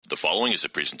The following is a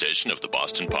presentation of the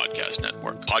Boston Podcast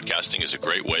Network. Podcasting is a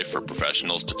great way for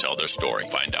professionals to tell their story.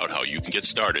 Find out how you can get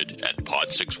started at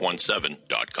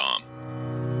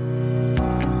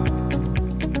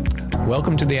pod617.com.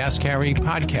 Welcome to the Ask Harry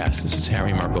podcast. This is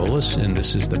Harry Margolis, and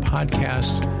this is the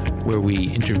podcast where we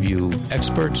interview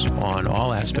experts on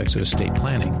all aspects of estate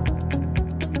planning.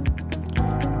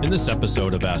 In this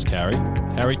episode of Ask Harry,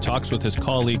 Harry talks with his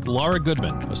colleague Laura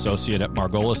Goodman, associate at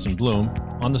Margolis & Bloom,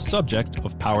 on the subject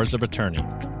of powers of attorney.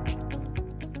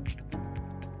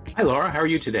 Hi, Laura. How are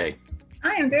you today?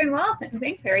 Hi, I'm doing well.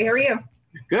 Thanks, Harry. How are you?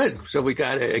 Good. So we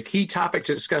got a key topic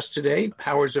to discuss today,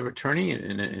 powers of attorney,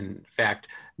 and in fact,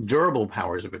 durable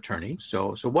powers of attorney.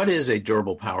 So what is a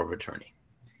durable power of attorney?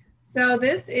 So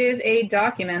this is a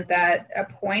document that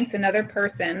appoints another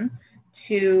person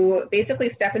to basically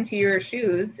step into your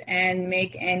shoes and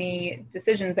make any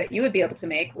decisions that you would be able to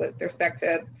make with respect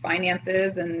to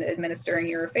finances and administering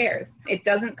your affairs. It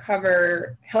doesn't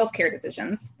cover healthcare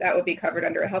decisions. That would be covered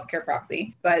under a healthcare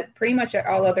proxy, but pretty much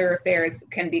all other affairs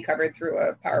can be covered through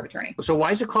a power of attorney. So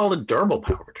why is it called a durable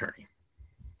power of attorney?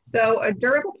 So a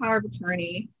durable power of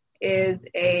attorney is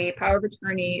a power of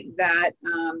attorney that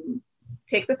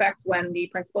takes effect when the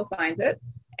principal signs it.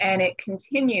 And it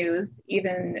continues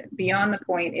even beyond the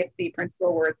point if the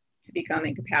principal were to become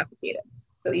incapacitated.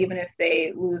 So even if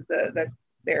they lose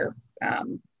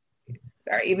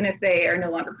even if they are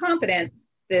no longer competent,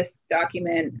 this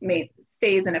document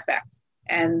stays in effect,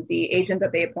 and the agent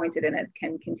that they appointed in it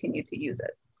can continue to use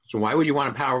it. So why would you want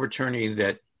a power of attorney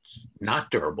that's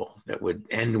not durable, that would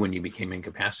end when you became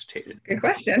incapacitated? Good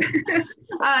question.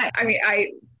 I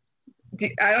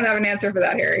don't have an answer for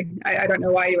that, Harry. I don't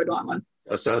know why you would want one.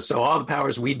 So all the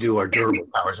powers we do are durable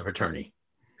powers of attorney.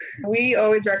 We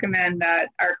always recommend that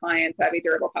our clients have a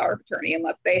durable power of attorney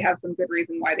unless they have some good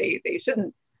reason why they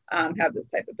shouldn't have this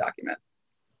type of document.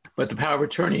 But the power of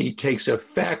attorney takes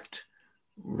effect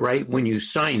right when you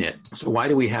sign it. So why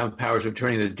do we have powers of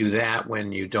attorney that do that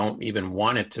when you don't even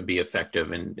want it to be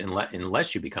effective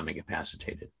unless you become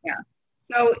incapacitated? Yeah.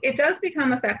 So it does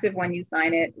become effective when you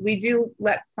sign it. We do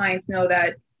let clients know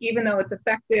that even though it's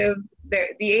effective,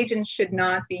 the agent should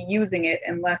not be using it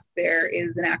unless there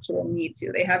is an actual need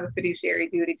to. They have a fiduciary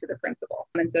duty to the principal.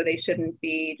 And so they shouldn't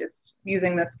be just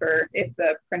using this for if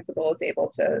the principal is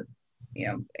able to,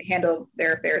 handle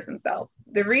their affairs themselves.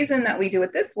 The reason that we do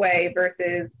it this way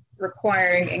versus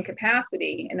requiring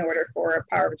incapacity in order for a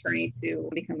power of attorney to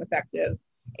become effective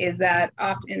is that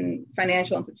often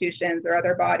financial institutions or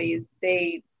other bodies,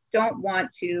 they don't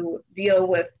want to deal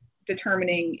with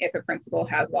determining if a principal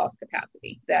has lost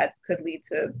capacity. That could lead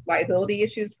to liability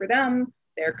issues for them.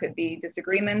 There could be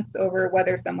disagreements over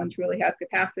whether someone truly has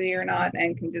capacity or not,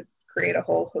 and can just create a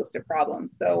whole host of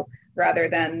problems. So rather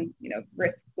than,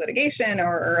 risk litigation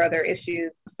or other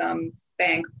issues, some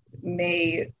banks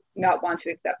may not want to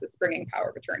accept a springing power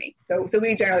of attorney. So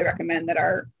we generally recommend that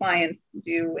our clients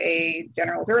do a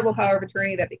general durable power of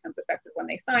attorney that becomes effective when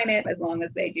they sign it, as long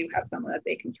as they do have someone that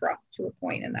they can trust to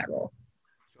appoint in that role.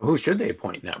 Who should they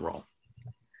appoint in that role?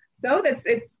 So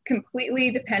it's completely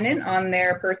dependent on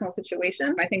their personal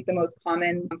situation. I think the most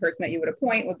common person that you would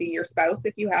appoint would be your spouse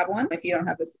if you have one. If you don't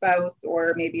have a spouse,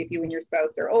 or maybe if you and your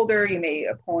spouse are older, you may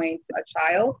appoint a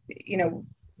child.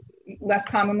 Less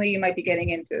commonly, you might be getting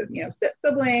into,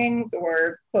 siblings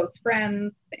or close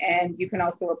friends, and you can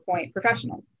also appoint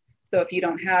professionals. So if you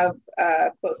don't have a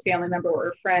close family member or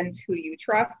a friend who you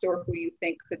trust or who you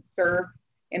think could serve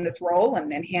in this role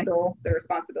and handle the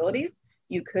responsibilities,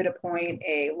 you could appoint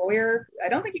a lawyer. I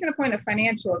don't think you can appoint a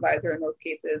financial advisor in most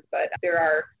cases, but there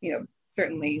are,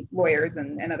 certainly lawyers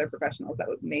and other professionals that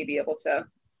may be able to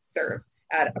serve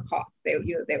at a cost. They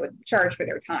would charge for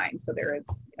their time. So there is,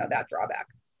 that drawback.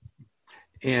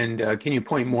 And can you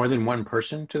appoint more than one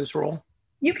person to this role?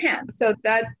 You can. So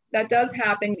that does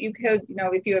happen. You could,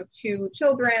 if you have two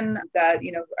children that,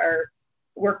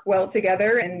 work well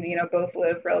together and, both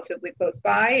live relatively close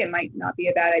by, it might not be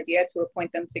a bad idea to appoint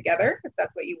them together if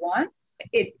that's what you want.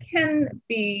 It can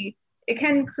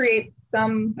create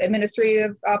some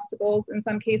administrative obstacles in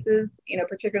some cases,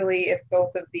 particularly if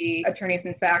both of the attorneys,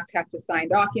 in fact, have to sign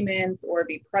documents or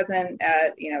be present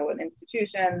at, an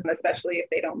institution, especially if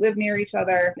they don't live near each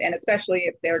other, and especially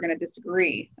if they're going to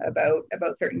disagree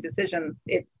about certain decisions.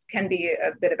 It can be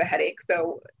a bit of a headache.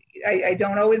 So I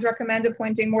don't always recommend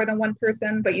appointing more than one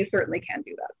person, but you certainly can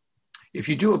do that. If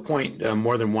you do appoint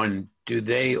more than one, do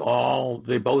they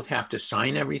both have to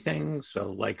sign everything?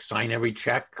 So like sign every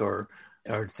check or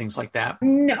things like that?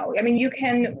 No,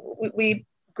 we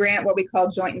grant what we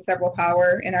call joint and several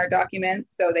power in our document.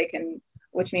 So they can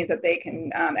which means that they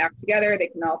can act together. They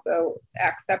can also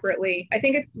act separately. I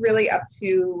think it's really up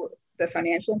to the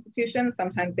financial institutions,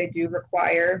 sometimes they do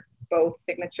require both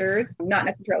signatures, not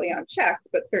necessarily on checks,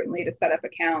 but certainly to set up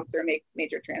accounts or make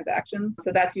major transactions.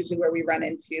 So that's usually where we run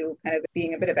into kind of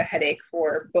being a bit of a headache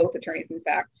for both attorneys, in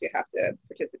fact, to have to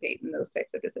participate in those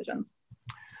types of decisions.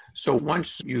 So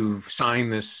once you've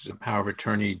signed this power of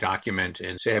attorney document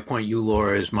and say, I appoint you,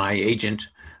 Laura, as my agent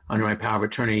under my power of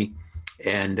attorney,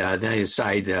 and then I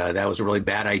decide that was a really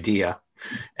bad idea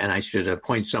and I should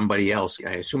appoint somebody else,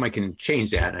 I assume I can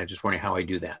change that. And I just wonder how I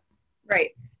do that. Right.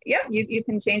 Yeah, you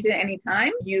can change it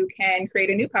anytime. You can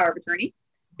create a new power of attorney,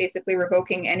 basically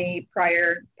revoking any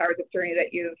prior powers of attorney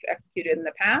that you've executed in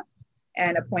the past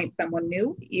and appoint someone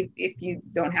new. If you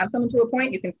don't have someone to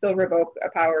appoint, you can still revoke a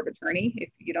power of attorney if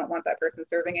you don't want that person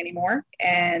serving anymore.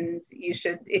 And you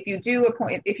should, if you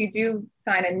do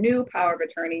sign a new power of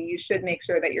attorney, you should make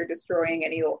sure that you're destroying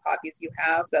any old copies you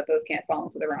have so that those can't fall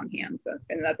into the wrong hands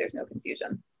and that there's no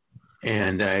confusion.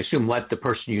 And I assume let the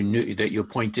person you knew that you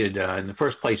appointed in the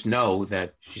first place know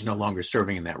that she's no longer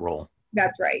serving in that role.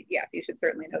 That's right. Yes, you should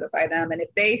certainly notify them. And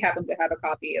if they happen to have a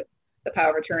copy of the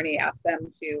power of attorney, ask them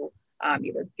to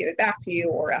either give it back to you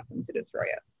or ask them to destroy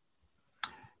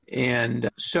it.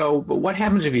 And so, but what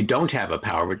happens if you don't have a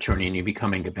power of attorney and you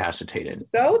become incapacitated?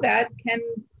 So that can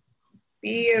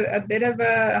be a bit of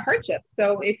a hardship.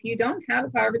 So if you don't have a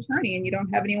power of attorney and you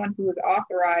don't have anyone who is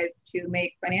authorized to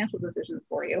make financial decisions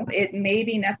for you, it may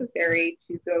be necessary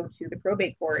to go to the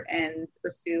probate court and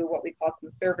pursue what we call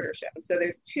conservatorship. So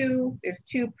there's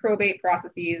two probate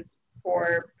processes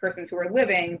for persons who are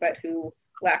living but who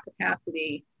lack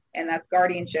capacity, and that's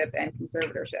guardianship and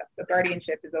conservatorship. So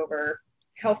guardianship is over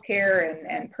healthcare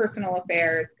and personal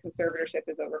affairs. Conservatorship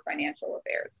is over financial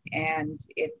affairs. And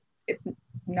it's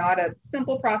not a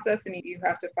simple process. I mean, you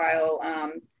have to file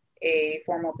a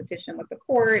formal petition with the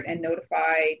court and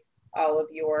notify all of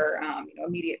your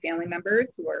immediate family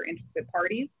members who are interested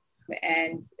parties.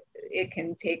 And it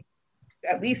can take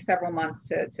at least several months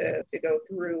to go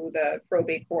through the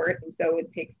probate court. And so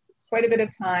it takes quite a bit of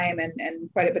time and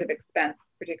quite a bit of expense,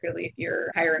 particularly if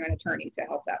you're hiring an attorney to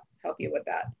help you with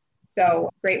that. So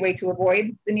a great way to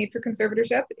avoid the need for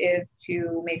conservatorship is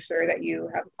to make sure that you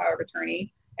have a power of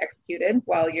attorney executed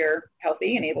while you're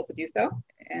healthy and able to do so.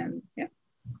 And yeah.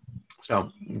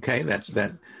 So, okay,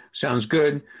 that sounds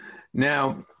good.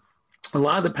 Now, a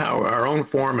lot of the power, our own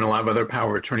form and a lot of other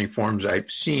power of attorney forms I've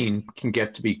seen can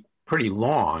get to be pretty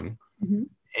long. Mm-hmm.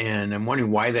 And I'm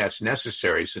wondering why that's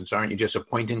necessary, since aren't you just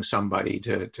appointing somebody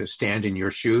to stand in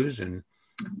your shoes? And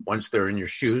once they're in your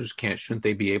shoes, shouldn't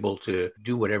they be able to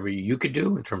do whatever you could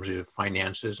do in terms of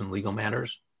finances and legal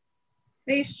matters?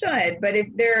 They should, but if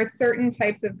there are certain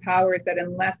types of powers that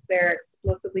unless they're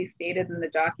explicitly stated in the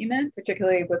document,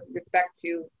 particularly with respect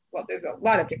to, well, there's a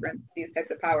lot of different these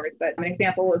types of powers, but an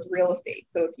example is real estate.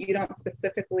 So if you don't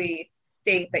specifically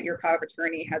state that your power of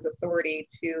attorney has authority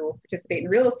to participate in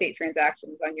real estate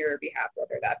transactions on your behalf,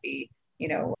 whether that be,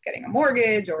 getting a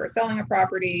mortgage or selling a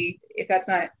property, if that's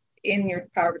not in your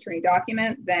power of attorney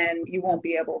document, then you won't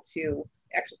be able to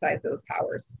exercise those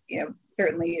powers.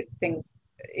 Certainly things,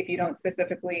 if you don't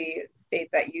specifically state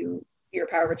that your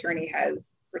power of attorney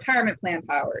has retirement plan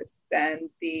powers, then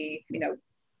the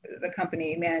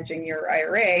company managing your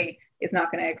IRA is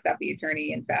not going to accept the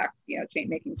attorney, in fact,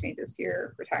 making changes to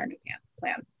your retirement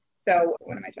plan. So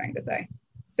what am I trying to say?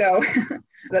 So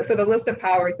the list of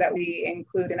powers that we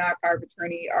include in our power of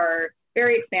attorney are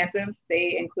very expansive.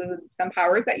 They include some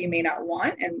powers that you may not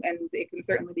want, and they can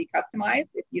certainly be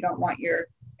customized. If you don't want your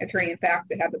attorney, in fact,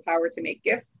 to have the power to make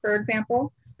gifts, for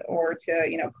example, or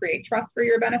to create trust for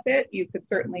your benefit, you could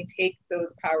certainly take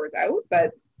those powers out.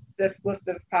 But this list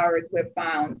of powers we've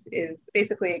found is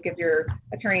basically, it gives your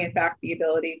attorney, in fact, the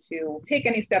ability to take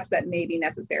any steps that may be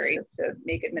necessary to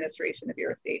make administration of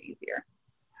your estate easier.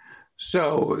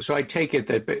 So I take it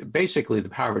that basically the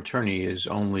power of attorney is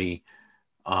only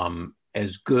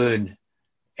as good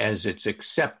as it's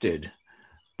accepted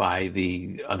by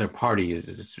the other party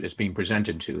it's being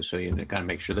presented to. So you got to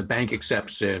make sure the bank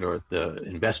accepts it, or the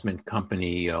investment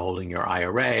company holding your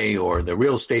IRA, or the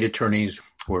real estate attorneys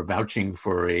who are vouching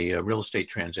for a real estate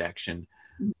transaction.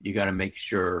 You got to make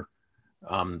sure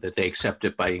that they accept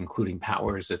it by including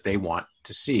powers that they want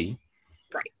to see.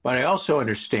 Right. But I also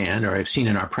understand, or I've seen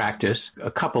in our practice, a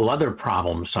couple other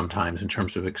problems sometimes in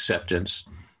terms of acceptance.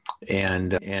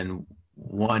 And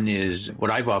one is what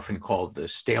I've often called the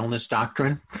staleness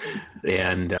doctrine.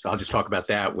 And I'll just talk about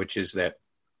that, which is that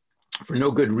for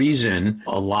no good reason,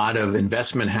 a lot of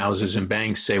investment houses and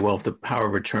banks say, well, if the power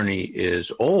of attorney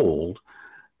is old,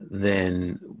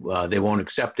 then they won't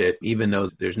accept it, even though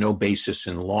there's no basis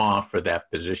in law for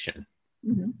that position.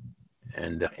 Mm-hmm.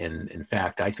 And in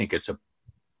fact, I think it's a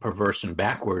perverse and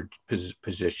backward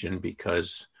position,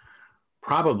 because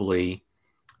probably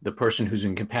the person who's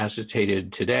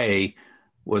incapacitated today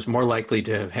was more likely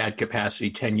to have had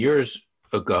capacity 10 years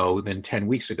ago than 10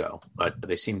 weeks ago, but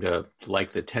they seem to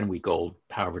like the 10-week-old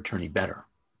power of attorney better.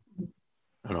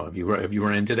 I don't know, have you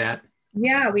run into that?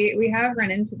 Yeah, we have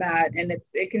run into that, and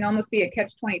it can almost be a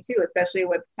catch-22, especially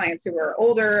with clients who are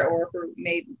older or who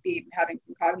may be having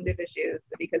some cognitive issues,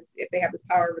 because if they have this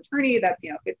power of attorney that's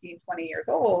 15, 20 years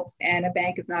old, and a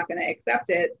bank is not going to accept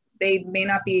it, they may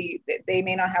not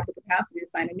have the capacity to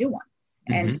sign a new one.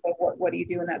 And so what do you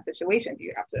do in that situation? Do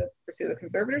you have to pursue a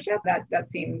conservatorship?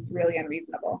 That seems really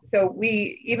unreasonable. So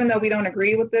even though we don't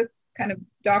agree with this kind of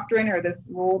doctrine or this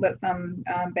rule that some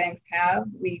banks have,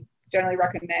 we generally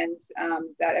recommend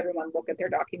that everyone look at their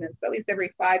documents at least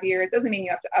every 5 years. Doesn't mean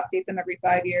you have to update them every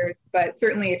 5 years, but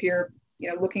certainly if you're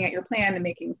looking at your plan and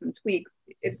making some tweaks,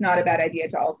 it's not a bad idea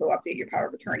to also update your power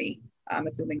of attorney,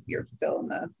 assuming you're still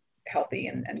healthy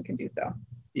and can do so.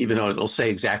 Even though it'll say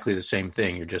exactly the same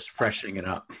thing, you're just freshening it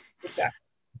up.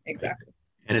 Exactly.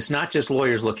 And it's not just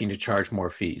lawyers looking to charge more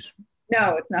fees.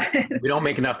 No, it's not. We don't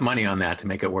make enough money on that to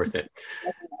make it worth it.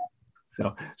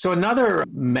 So another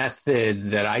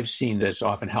method that I've seen that's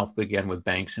often helped, again, with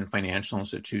banks and financial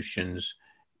institutions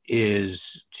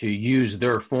is to use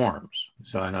their forms.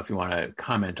 So I don't know if you want to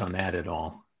comment on that at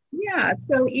all. Yeah.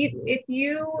 So if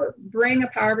you bring a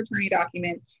power of attorney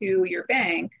document to your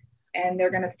bank, and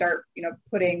they're going to start,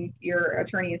 putting your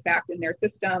attorney in fact in their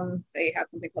system. They have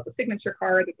something called the signature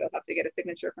card that they'll have to get a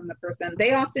signature from the person.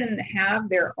 They often have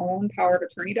their own power of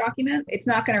attorney document. It's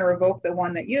not going to revoke the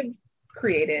one that you've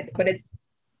created, but it's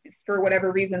for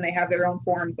whatever reason, they have their own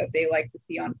forms that they like to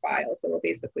see on file. So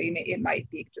basically it might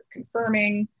be just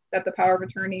confirming that the power of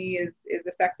attorney is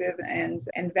effective and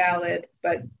valid,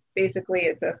 but basically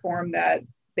it's a form that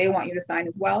they want you to sign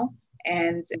as well.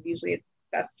 And usually it's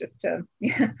best just to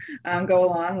go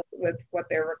along with what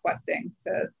they're requesting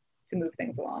to move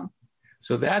things along.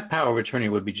 So that power of attorney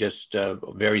would be just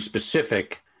very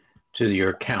specific to your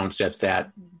accounts at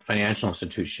that financial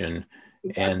institution.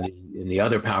 Exactly. And the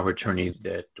other power of attorney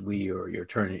that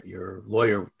your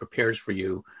lawyer prepares for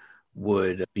you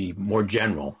would be more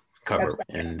general cover. That's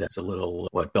right. And that's a little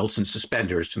belts and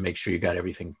suspenders to make sure you got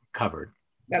everything covered.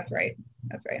 That's right.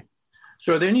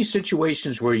 So are there any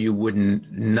situations where you would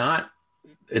not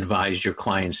advise your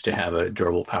clients to have a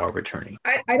durable power of attorney?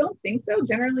 I don't think so.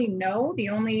 Generally, no. The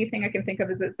only thing I can think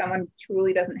of is that someone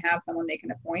truly doesn't have someone they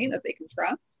can appoint that they can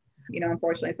trust.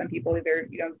 Unfortunately, some people either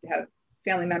have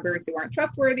family members who aren't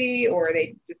trustworthy, or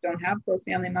they just don't have close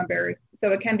family members.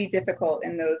 So it can be difficult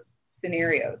in those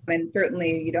scenarios. And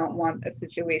certainly you don't want a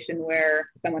situation where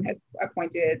someone has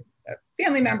appointed a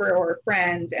family member or a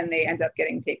friend and they end up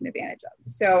getting taken advantage of.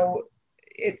 So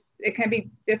it can be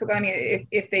difficult. I mean,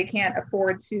 if they can't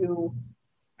afford to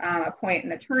appoint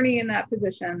an attorney in that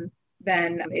position,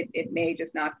 then it may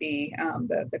just not be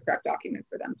the correct document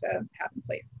for them to have in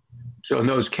place. So in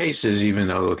those cases, even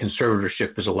though a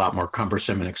conservatorship is a lot more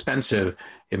cumbersome and expensive,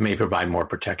 it may provide more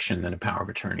protection than a power of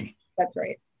attorney. That's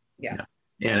right. Yeah.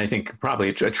 And I think probably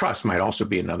a trust might also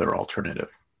be another alternative.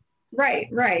 Right.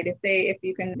 If they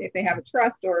have a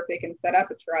trust, or if they can set up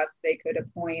a trust, they could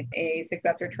appoint a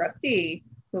successor trustee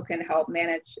who can help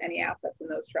manage any assets in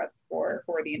those trusts for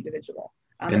the individual.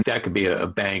 And that could be a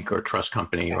bank or a trust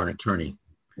company or an attorney.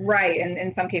 Right. And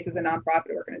in some cases, a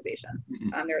nonprofit organization.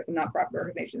 Mm-hmm. There are some nonprofit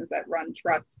organizations that run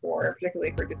trusts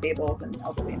particularly for disabled and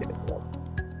elderly individuals.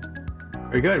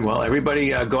 Very good. Well,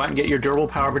 everybody go out and get your durable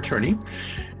power of attorney.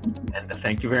 And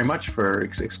thank you very much for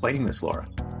explaining this, Laura.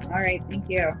 All right. Thank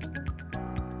you.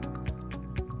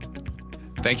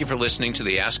 Thank you for listening to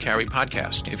the Ask Harry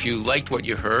podcast. If you liked what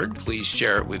you heard, please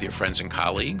share it with your friends and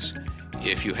colleagues.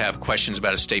 If you have questions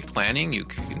about estate planning, you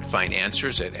can find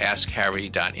answers at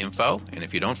askharry.info. And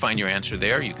if you don't find your answer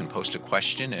there, you can post a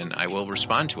question and I will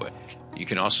respond to it. You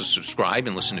can also subscribe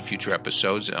and listen to future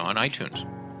episodes on iTunes.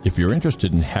 If you're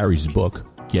interested in Harry's book,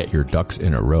 Get Your Ducks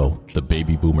in a Row, The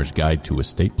Baby Boomer's Guide to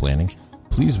Estate Planning,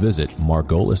 please visit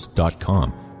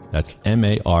margolis.com. That's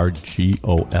margolis.com.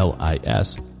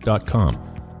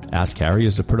 Ask Harry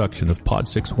is a production of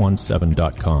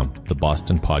pod617.com, the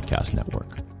Boston Podcast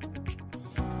Network.